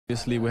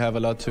Obviously, we have a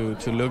lot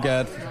to look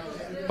at,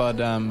 but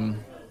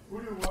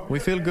we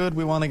feel good.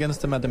 We won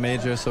against them at the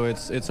major, so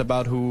it's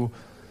about who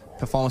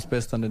performs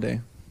best on the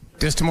day.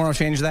 Does tomorrow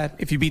change that?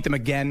 If you beat them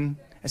again,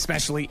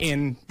 especially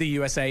in the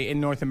USA,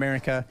 in North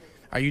America,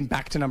 are you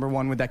back to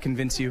 #1? Would that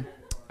convince you?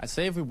 I'd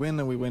say if we win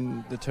and we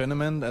win the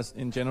tournament, as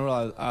in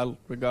general, I'll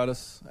regard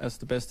us as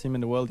the best team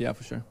in the world. Yeah,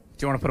 for sure.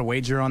 Do you want to put a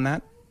wager on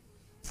that?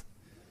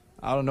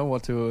 I don't know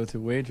what to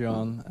wager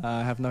on.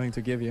 I have nothing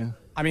to give you.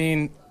 I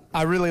mean,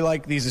 I really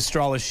like these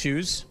Astralis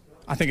shoes.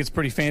 I think it's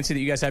pretty fancy that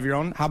you guys have your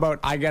own. How about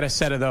I get a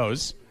set of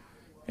those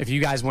if you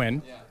guys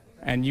win,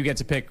 and you get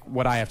to pick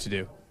what I have to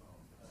do?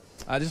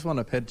 I just want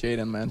to pet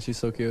Jaden, man. She's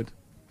so cute.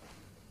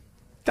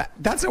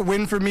 That's a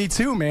win for me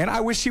too, man. I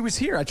wish she was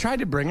here. I tried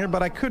to bring her,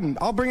 but I couldn't.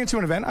 I'll bring her to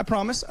an event, I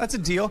promise. That's a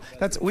deal.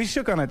 We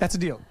shook on it. That's a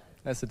deal.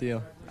 That's a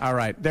deal. All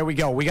right, there we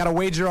go. We got a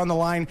wager on the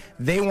line.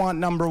 They want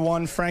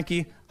 #1.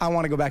 Frankie, I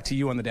want to go back to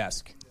you on the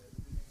desk.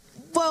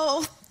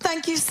 Well,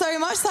 thank you so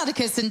much,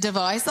 Sadokist and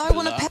Device. I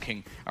want to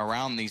lurking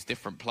around these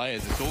different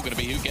players. It's all going to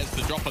be who gets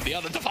the drop on the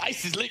other.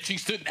 Device is literally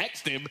stood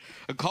next to him.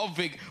 And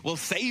Config will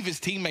save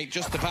his teammate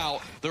just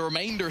about. The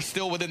remainder is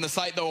still within the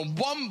site, though. And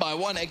one by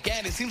one,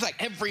 again, it seems like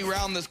every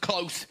round that's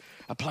close,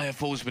 a player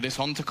falls with this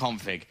onto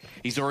Config.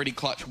 He's already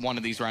clutched one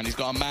of these rounds. He's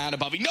got a man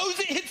above. He knows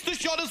it hits the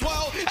shot as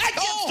well. And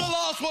gets the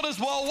last one as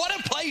well. What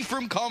a play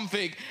from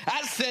Config.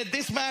 As said,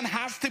 this man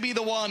has to be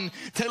the one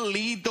to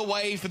lead the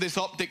way for this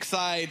Optic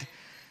side.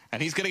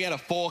 And he's going to get a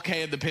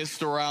 4K in the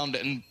pistol round.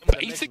 And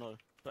basically...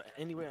 But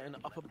anywhere in the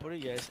upper body,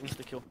 yeah, it's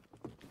insta-kill.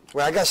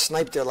 Well, I got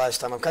sniped there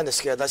last time. I'm kind of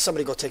scared. Let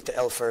somebody go take the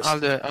L first.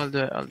 I'll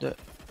do it.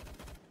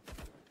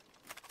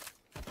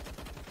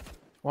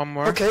 One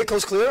more. Okay,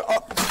 coast clear.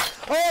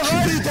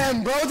 Alrighty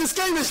then, bro. This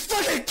game is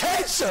fucking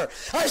cancer.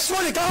 I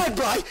swear to God,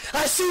 bro.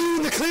 I see you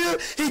in the clear.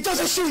 He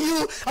doesn't shoot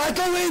you. I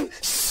go in.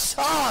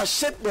 Ah,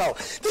 shit, bro.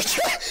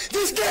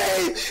 This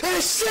game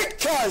is shit,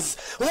 cuz.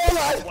 Hold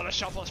on. What a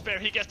shot on Spare.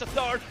 He gets the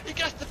 3rd. He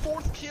gets the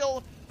 4th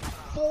kill.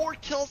 4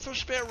 kills for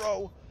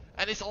Sparrow.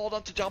 And it's all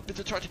done to jump in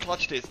to try to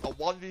clutch this. A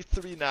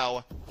 1v3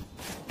 now.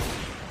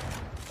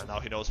 And now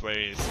he knows where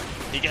he is.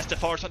 He gets the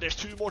 1st and there's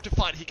 2 more to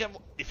find. He can,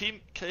 if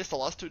he kills the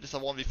last 2, this is a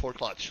 1v4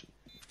 clutch.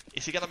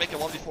 Is he gonna make a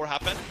 1v4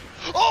 happen?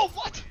 Oh,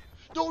 what?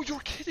 No, you're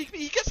kidding me.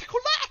 He gets a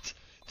collat.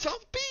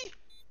 Jumpy.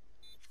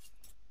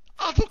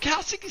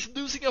 Advocastic is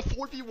losing a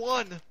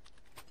 4v1.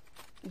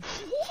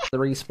 What? The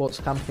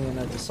esports company and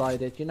I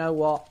decided, you know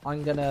what?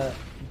 I'm gonna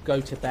go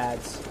to bed.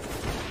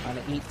 I'm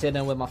gonna eat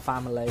dinner with my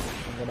family.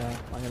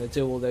 I'm gonna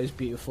do all those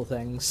beautiful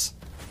things.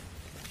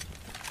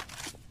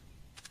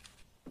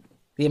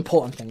 The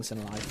important things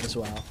in life as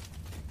well.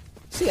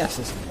 CS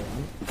is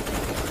important.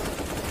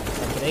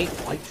 Somebody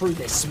right through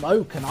this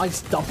smoke, a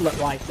nice doublet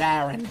right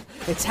there, and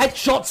it's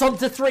headshots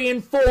onto 3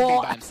 and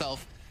 4. By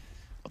himself,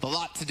 with a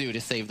lot to do to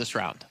save this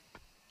round.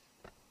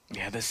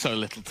 Yeah, there's so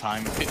little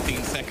time.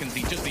 15 seconds.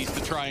 He just needs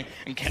to try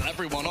and kill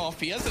everyone off.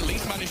 He has at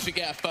least managed to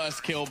get a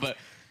first kill, but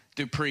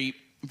Dupree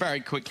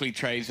very quickly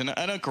trades, and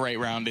a great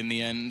round in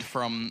the end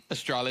from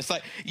Astralis.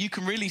 Like, you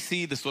can really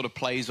see the sort of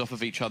plays off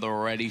of each other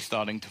already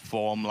starting to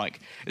form,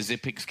 like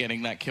Zipic's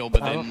getting that kill,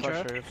 but then...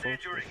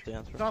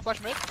 Don't flash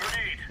mid?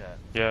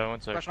 Yeah,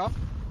 1 sec. Flashing off?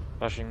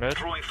 Flashing mid.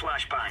 Throwing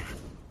flashbang.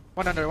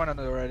 One under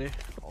already.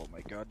 Oh my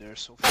god, they're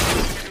so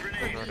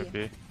Going to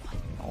B.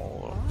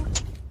 Oh.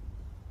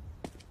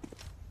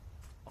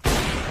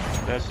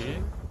 That's B.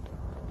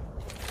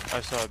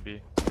 I saw a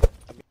B.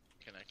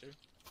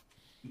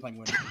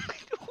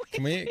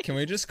 Can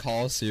we just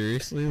call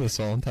seriously this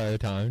whole entire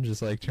time?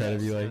 Just like try to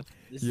be like,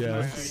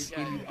 yeah.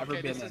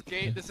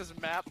 Okay, this is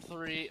map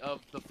 3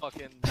 of the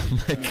fucking.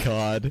 Oh my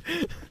god.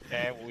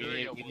 Yeah,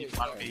 we need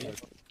 1v.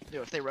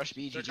 Yo, if they rush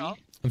B, GG.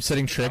 I'm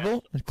setting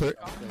triple. Clear.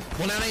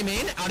 One out A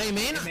main. Out A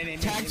main.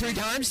 Tag 3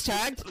 times.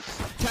 Tagged.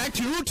 Tag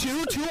 2.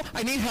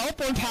 I need help.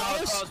 One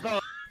Palace.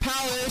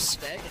 Palace.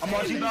 I'm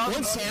watching that.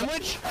 One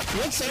sandwich.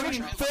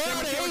 4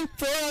 out A.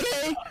 4 out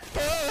A.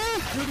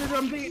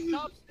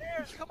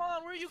 Come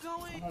on, where are you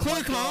going?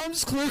 Clear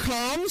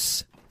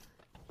comms.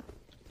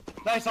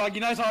 Nice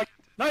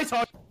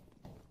hog.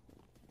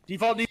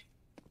 Default D.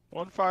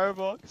 One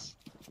firebox.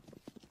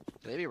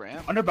 Did they be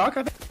ramp? Under back,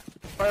 I think.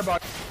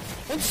 Firebox.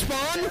 One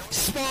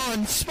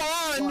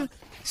spawn.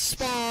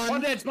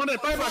 One dead.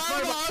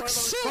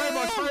 Firebox.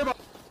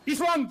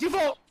 He's wrong.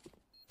 Default.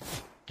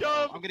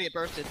 Go. I'm gonna get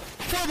bursted.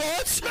 4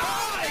 bullets.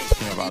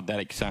 Nice. About that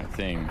exact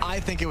thing.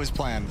 I think it was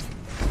planned.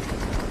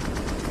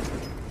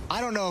 I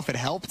don't know if it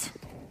helped.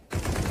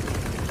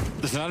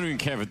 Listen, I don't even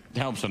care if it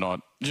helps or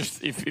not.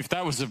 Just if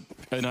that was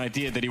an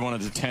idea that he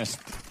wanted to test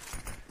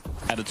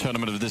at a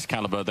tournament of this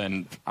caliber,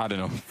 then I don't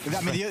know.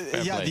 I mean,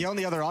 the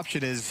only other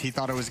option is he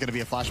thought it was going to be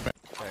a flashbang.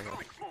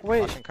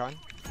 Wait.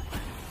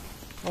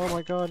 Oh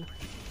my god.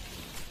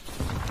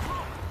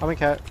 I'm in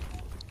cat.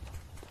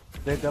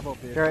 They double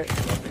B. You're right.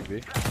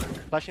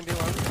 Flashing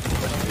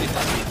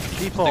B1.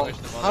 Default.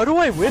 How do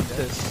I whip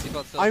this?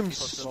 I'm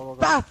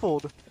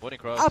baffled.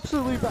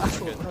 Absolutely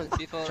baffled.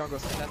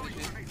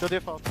 Still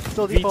default.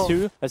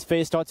 V2 as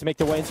FaZe start to make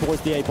their way in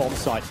towards the A bomb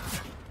site.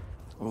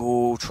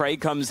 Ooh, Trey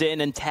comes in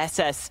and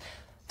Tesses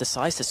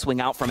decides to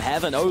swing out from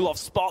heaven. Olof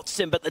spots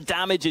him, but the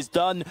damage is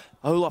done.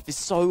 Olof is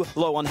so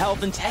low on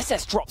health, and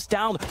Tesses drops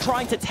down,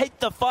 trying to take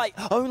the fight.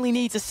 Only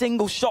needs a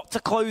single shot to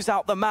close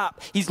out the map.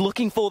 He's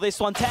looking for this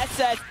one.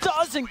 Tesses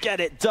doesn't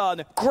get it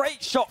done.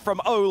 Great shot from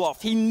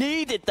Olof. He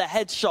needed the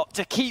headshot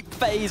to keep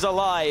FaZe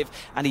alive,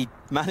 and he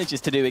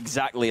manages to do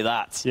exactly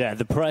that. Yeah,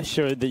 the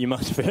pressure that you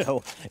must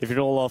feel if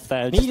you're all off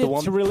there. Needed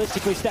to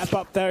realistically step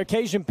up there.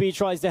 Occasion B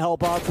tries to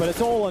help out, but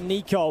it's all on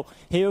Nico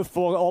here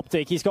for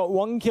Optic. He's got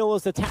 1 kill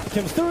as the tap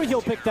comes through.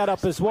 He'll pick that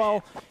up as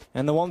well.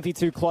 And the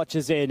 1v2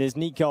 clutches in as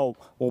Nico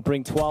will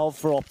bring 12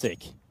 for Optic.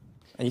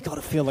 And you got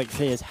to feel like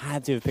FaZe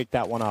had to have picked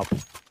that one up.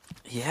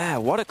 Yeah,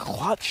 what a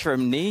clutch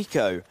from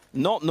Nico.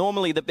 Not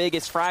normally the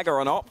biggest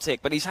fragger on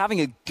Optic, but he's having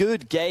a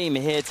good game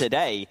here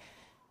today.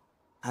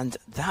 And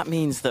that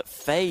means that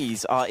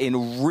FaZe are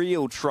in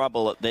real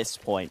trouble at this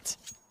point.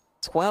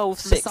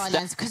 12-6.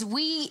 Sidelines, because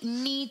we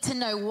need to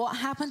know what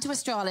happened to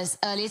Astralis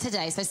earlier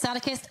today. So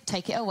Sadokist,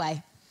 take it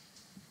away.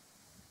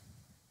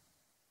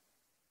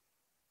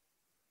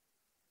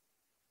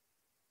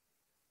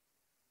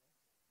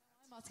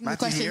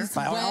 Questions.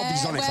 Where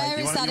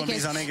is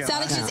Sadokist?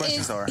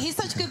 Sadokist he's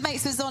such good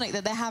mates with Zonic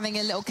that they're having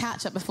a little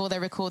catch-up before they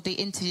record the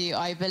interview,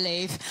 I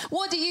believe.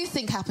 What do you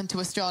think happened to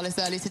Astralis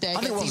earlier today?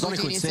 I think what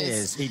Zonic would say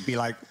is, he'd be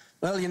like,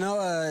 well, you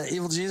know,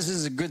 Evil Genius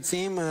is a good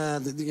team. You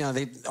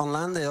know, on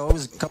land, they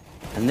always come.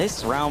 And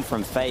this round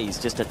from FaZe,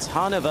 just a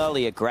ton of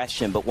early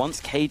aggression, but once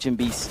Cajun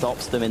B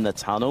stops them in the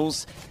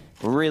tunnels,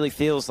 really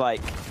feels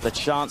like the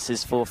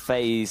chances for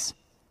FaZe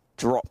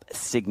drop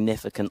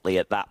significantly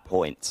at that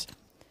point.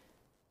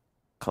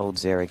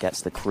 coldzera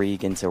gets the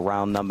Krieg into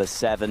round number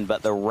 7,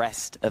 but the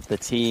rest of the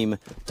team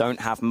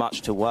don't have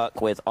much to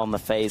work with on the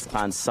FaZe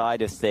Clan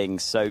side of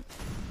things, so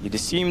you'd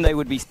assume they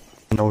would be...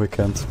 No, we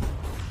can't.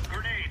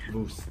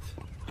 Boost.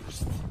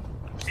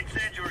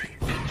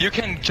 You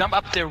can jump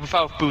up there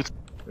without boost.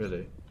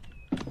 Really?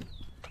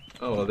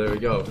 Oh, well, there we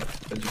go.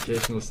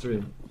 Educational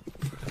stream.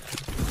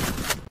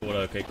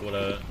 Okay, cool.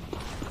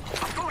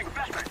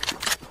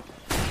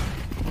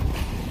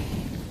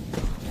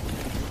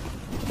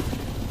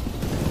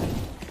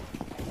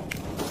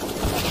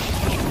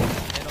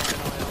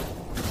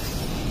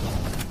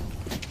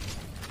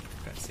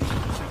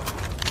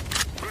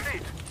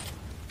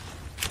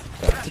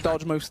 To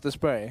dodge most of the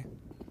spray.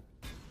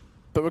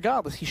 But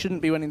regardless, he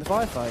shouldn't be winning the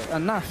firefight.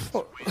 And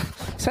Naf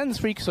sends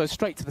Freakazoid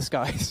straight to the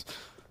skies.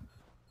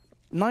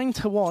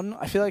 9-1.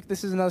 I feel like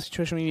this is another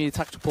situation where you need a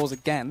tactical pause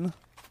again.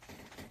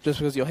 Just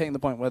because you're hitting the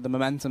point where the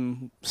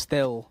momentum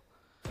still...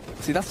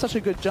 See, that's such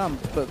a good jump,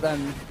 but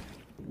then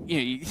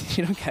you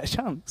don't get a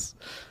chance.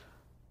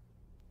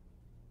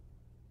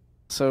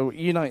 So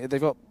United, they've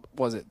got,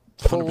 what is it?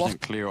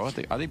 100% clear. Are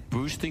they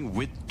boosting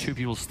with 2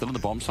 people still on the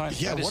bomb site?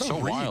 Yeah, that is so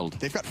wild.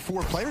 They've got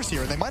 4 players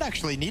here. They might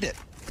actually need it.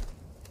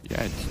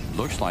 Yeah, it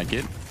looks like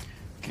it.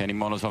 Kenny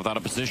Molotov out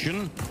of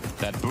position.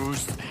 That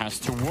boost has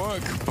to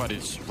work, but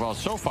it's, well,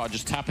 so far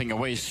just tapping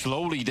away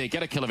slowly. They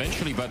get a kill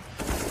eventually, but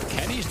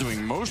Kenny's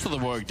doing most of the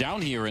work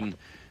down here, and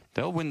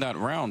they'll win that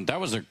round. That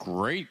was a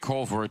great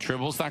call for a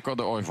triple stack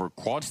or for a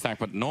quad stack,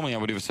 but normally I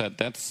would have said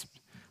that's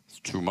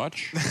too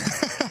much.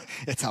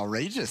 It's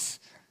outrageous,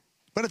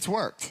 but it's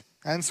worked.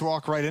 And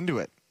walk right into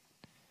it.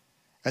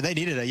 And they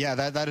needed it. Yeah,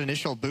 that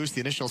initial boost,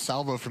 the initial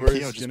salvo from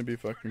Keo. Just gonna be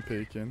fucking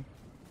peeking.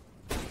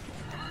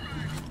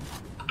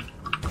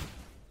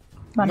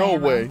 Banana. No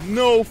way.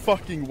 No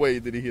fucking way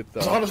did he hit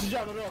that. Well,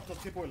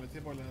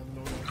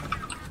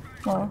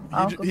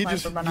 he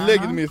just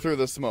legged me through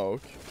the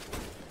smoke.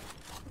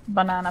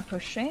 Banana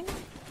pushing.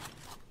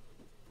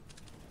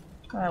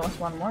 There was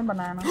one more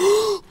banana.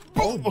 Oh,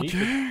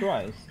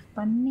 okay.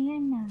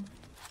 Banana.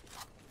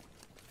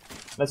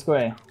 Let's go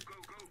A.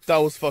 That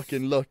was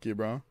fucking lucky,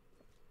 bro.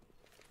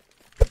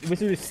 It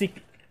was really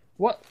sick.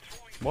 What?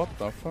 What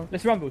the fuck?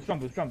 Let's run boost.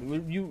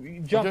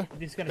 You jump. Okay.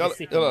 This is gonna be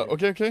sick.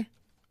 Okej.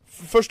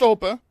 Första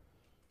hoppet.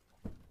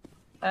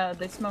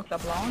 They smoked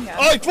up long. Yeah.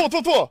 Aj,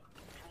 2!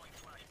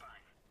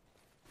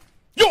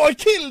 Yo, I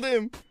killed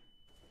him!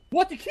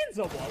 What? You killed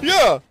someone?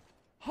 Yeah!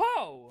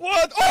 How?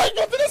 What? Oh, I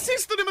got an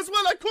assist on him as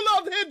well! I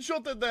collab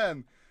headshotted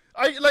them!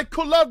 I,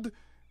 collab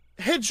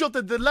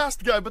headshotted the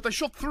last guy, but I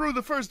shot through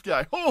the first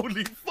guy.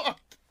 Holy fuck!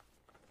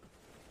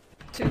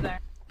 2 there.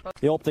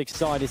 The Optics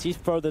side, as he's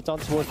further down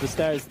towards the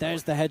stairs,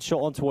 there's the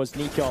headshot on towards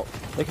Nico.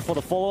 Looking for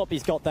the follow-up,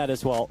 he's got that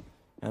as well.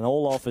 And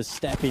Olof is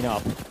stepping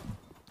up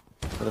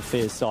for the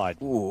FaZe side.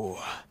 Ooh,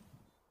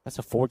 that's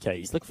a 4K.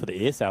 He's looking for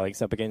the ace,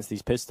 Alex, up against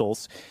these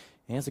pistols.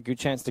 He has a good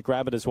chance to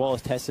grab it as well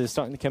as Tessa is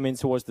starting to come in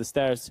towards the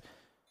stairs.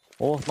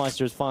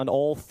 Olofmeister's found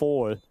all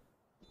 4.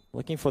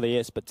 Looking for the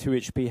ace, but 2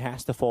 HP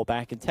has to fall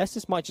back. And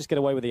Tessus might just get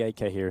away with the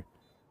AK here.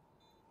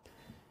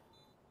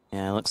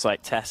 Yeah, looks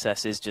like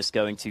Tessus is just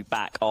going to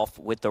back off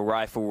with the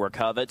rifle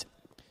recovered.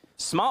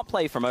 Smart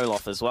play from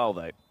Olof as well,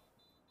 though.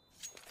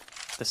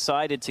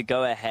 Decided to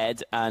go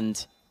ahead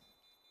and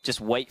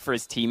just wait for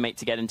his teammate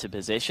to get into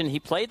position. He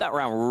played that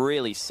round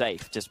really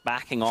safe, just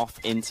backing off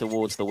in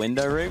towards the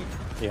window room.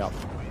 Yeah.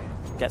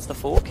 Gets the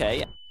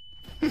 4K.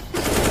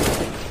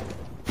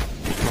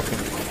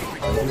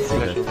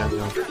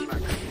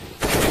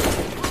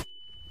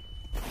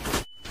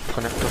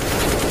 connector.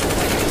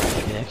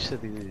 He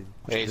actually do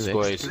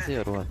ecstasy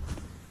or what?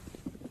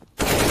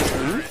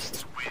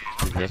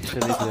 Did he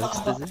actually do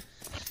ecstasy?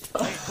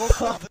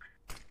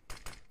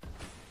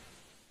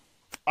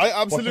 I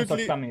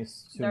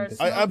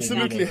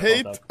absolutely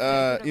hate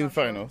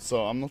Inferno,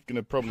 so I'm not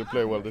gonna probably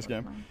play well this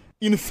game.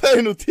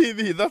 Inferno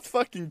TV, that's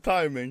fucking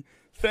timing.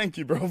 Thank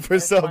you, bro, for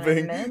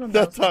subbing.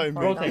 That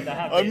timing.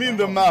 I mean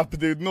the map,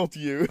 dude, not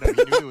you. He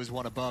knew it was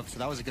one above, so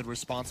that was a good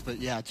response. But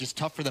yeah, just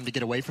tough for them to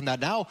get away from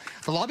that. Now,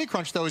 the lobby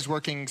crunch, though, is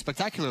working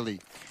spectacularly.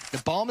 The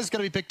bomb is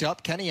going to be picked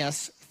up. Kenny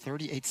S,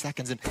 38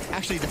 seconds. And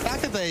actually, the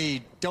fact that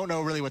they don't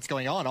know really what's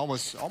going on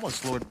almost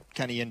lured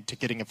Kenny into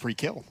getting a free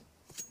kill.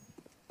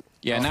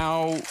 Yeah,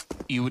 now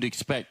you would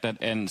expect that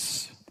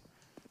ends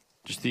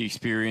just the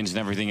experience and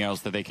everything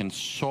else, that they can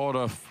sort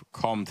of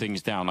calm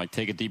things down, like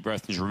take a deep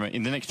breath and remember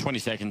in the next 20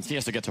 seconds he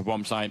has to get to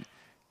bomb site.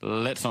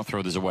 Let's not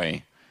throw this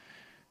away.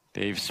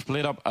 They've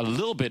split up a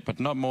little bit, but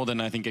not more than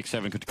I think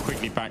X7 could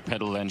quickly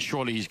backpedal, and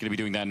surely he's going to be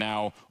doing that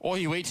now. Or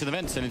he waits to the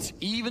vents, and it's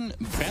even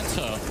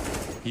better.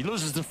 He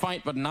loses the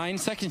fight, but 9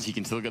 seconds. He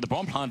can still get the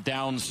bomb plant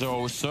down,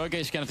 so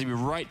Sergey's going to be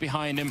right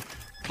behind him,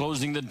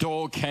 closing the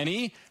door.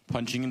 Kenny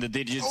punching in the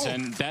digits,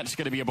 and that's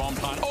going to be a bomb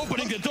plant.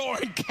 Opening the door,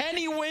 and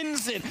Kenny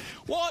wins it.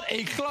 What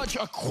a clutch,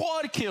 a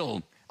quad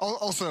kill.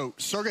 Also,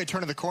 Sergey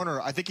turning the corner,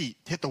 I think he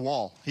hit the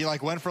wall. He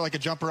went for a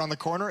jump around the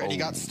corner, and he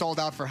got stalled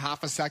out for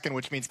half a second,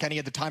 which means Kenny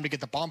had the time to get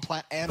the bomb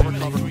plant and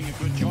recover. Doing a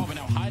good job, and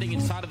now hiding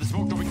inside of the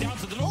smoke, going down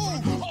to the door.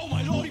 Oh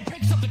my lord, he